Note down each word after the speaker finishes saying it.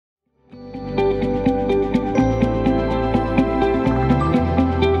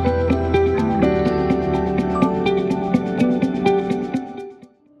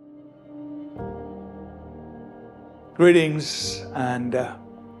Greetings, and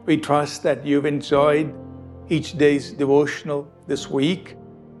we trust that you've enjoyed each day's devotional this week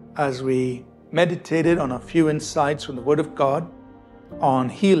as we meditated on a few insights from the Word of God on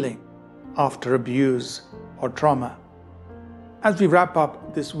healing after abuse or trauma. As we wrap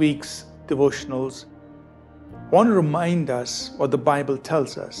up this week's devotionals, I want to remind us what the Bible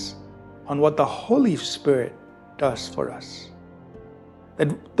tells us on what the Holy Spirit does for us.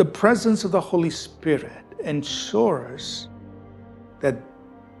 That the presence of the Holy Spirit ensures that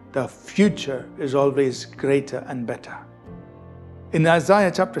the future is always greater and better. In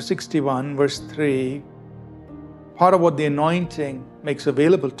Isaiah chapter 61, verse 3, part of what the anointing makes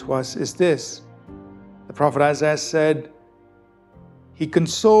available to us is this. The prophet Isaiah said, "He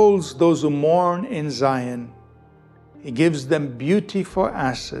consoles those who mourn in Zion. He gives them beauty for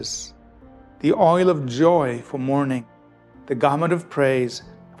ashes, the oil of joy for mourning, the garment of praise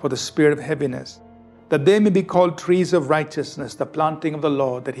for the spirit of heaviness, that they may be called trees of righteousness, the planting of the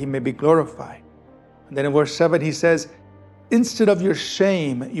Lord, that He may be glorified." And then in verse 7 he says, "Instead of your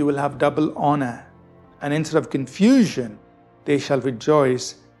shame you will have double honor, and instead of confusion they shall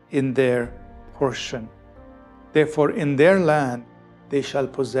rejoice in their portion. Therefore in their land they shall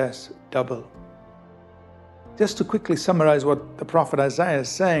possess double." Just to quickly summarize what the prophet Isaiah is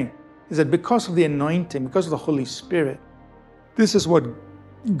saying, is that because of the anointing, because of the Holy Spirit, this is what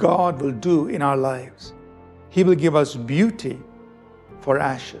God will do in our lives. He will give us beauty for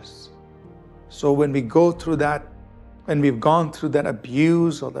ashes. So when we go through that, when we've gone through that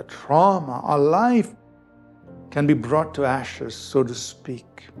abuse or the trauma, our life can be brought to ashes, so to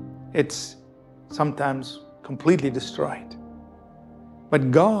speak. It's sometimes completely destroyed.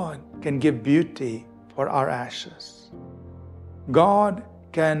 But God can give beauty for our ashes. God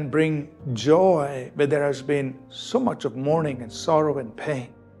can bring joy where there has been so much of mourning and sorrow and pain.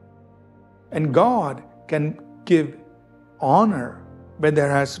 And God can give honor where there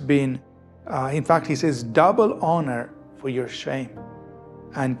has been, in fact, He says, double honor for your shame,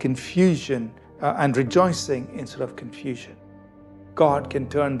 and confusion and rejoicing instead of confusion. God can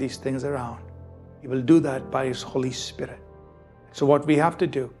turn these things around. He will do that by His Holy Spirit. So what we have to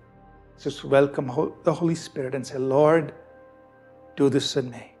do is just welcome the Holy Spirit and say, "Lord, do this in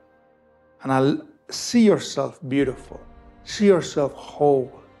me. And I'll see yourself beautiful. See yourself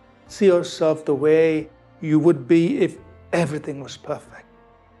whole. See yourself the way you would be if everything was perfect.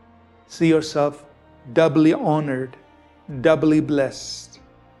 See yourself doubly honored, doubly blessed,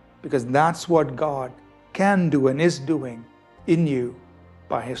 because that's what God can do and is doing in you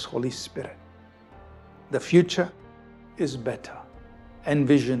by His Holy Spirit. The future is better.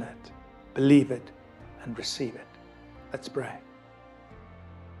 Envision it, believe it, and receive it." Let's pray.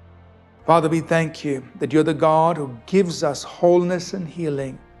 Father, we thank You that You're the God who gives us wholeness and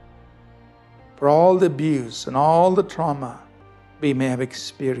healing for all the abuse and all the trauma we may have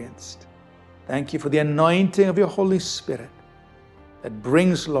experienced. Thank You for the anointing of Your Holy Spirit that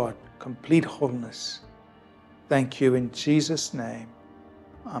brings, Lord, complete wholeness. Thank You in Jesus' name.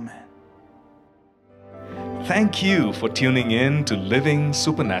 Amen. Thank you for tuning in to Living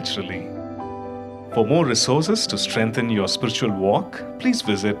Supernaturally. For more resources to strengthen your spiritual walk, please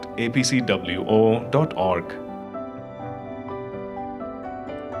visit apcwo.org.